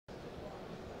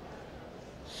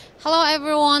Hello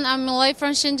everyone, I'm Milay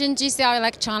from Shenzhen GCL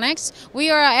Electronics.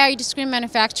 We are an LED screen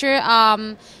manufacturer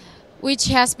which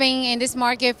has been in this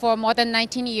market for more than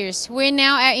 19 years. We're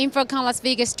now at InfoComm Las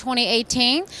Vegas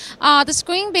 2018. The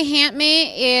screen behind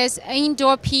me is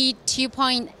Indoor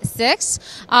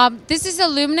P2.6. This is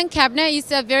aluminum cabinet.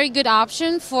 It's a very good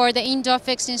option for the indoor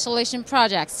fixed installation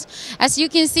projects. As you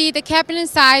can see, the cabinet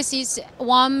size is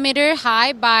 1 meter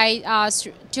high by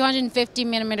 250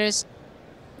 millimeters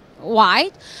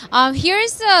wide. Here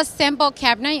is the sample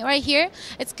cabinet right here.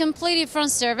 It's completely from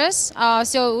service,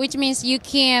 which means you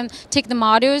can take the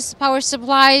modules, power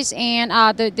supplies, and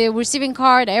the receiving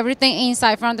card, everything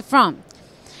inside from the front.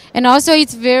 And also,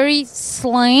 it's very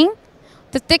slim.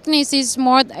 The thickness is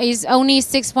only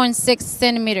 6.6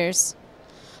 centimeters.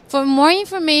 For more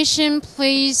information,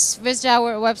 please visit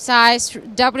our website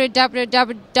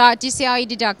www.gcled.com.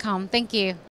 Thank you.